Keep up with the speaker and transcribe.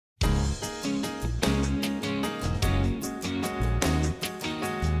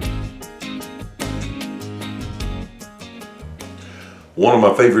One of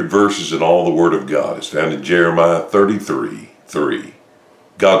my favorite verses in all the Word of God is found in Jeremiah 33:3.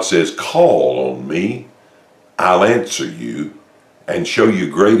 God says, "Call on me, I'll answer you, and show you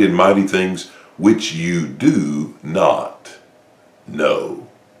great and mighty things which you do not know."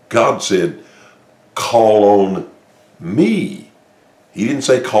 God said, call on me. He didn't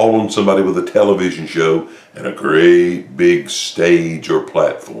say call on somebody with a television show and a great big stage or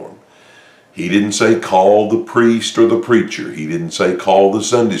platform. He didn't say call the priest or the preacher. He didn't say call the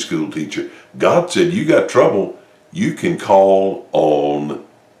Sunday school teacher. God said, you got trouble, you can call on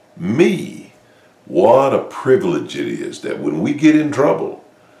me. What a privilege it is that when we get in trouble,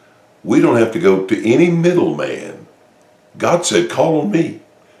 we don't have to go to any middleman. God said, call on me.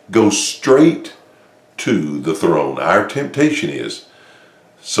 Go straight to the throne. Our temptation is,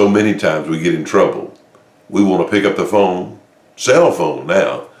 so many times we get in trouble, we want to pick up the phone, cell phone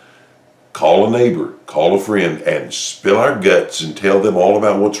now, call a neighbor, call a friend, and spill our guts and tell them all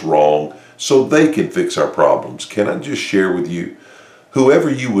about what's wrong so they can fix our problems. Can I just share with you, whoever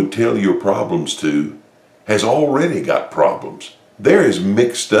you would tell your problems to has already got problems. They're as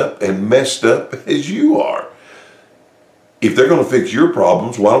mixed up and messed up as you are. If they're going to fix your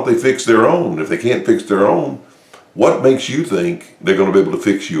problems, why don't they fix their own? If they can't fix their own, what makes you think they're going to be able to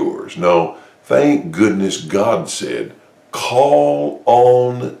fix yours? No, thank goodness God said, call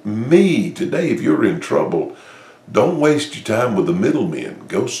on me. Today, if you're in trouble, don't waste your time with the middlemen.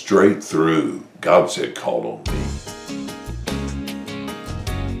 Go straight through. God said, call on me.